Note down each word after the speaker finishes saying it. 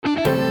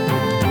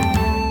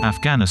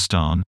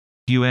Afghanistan.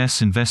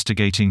 U.S.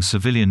 investigating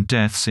civilian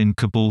deaths in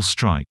Kabul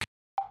strike.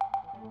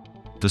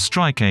 The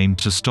strike aimed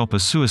to stop a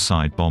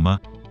suicide bomber,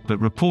 but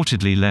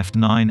reportedly left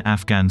 9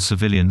 Afghan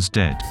civilians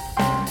dead.